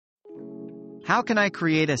How can I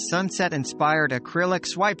create a sunset-inspired acrylic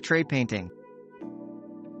swipe tray painting?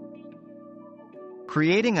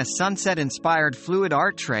 Creating a sunset-inspired fluid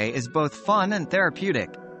art tray is both fun and therapeutic.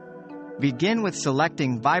 Begin with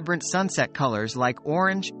selecting vibrant sunset colors like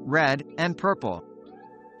orange, red, and purple.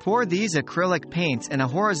 Pour these acrylic paints in a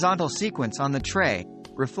horizontal sequence on the tray,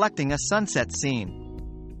 reflecting a sunset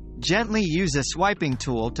scene. Gently use a swiping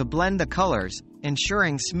tool to blend the colors,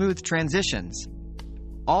 ensuring smooth transitions.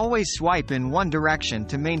 Always swipe in one direction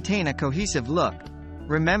to maintain a cohesive look.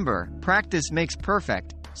 Remember, practice makes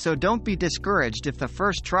perfect, so don't be discouraged if the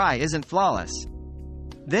first try isn't flawless.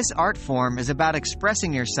 This art form is about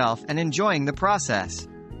expressing yourself and enjoying the process.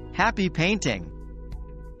 Happy painting!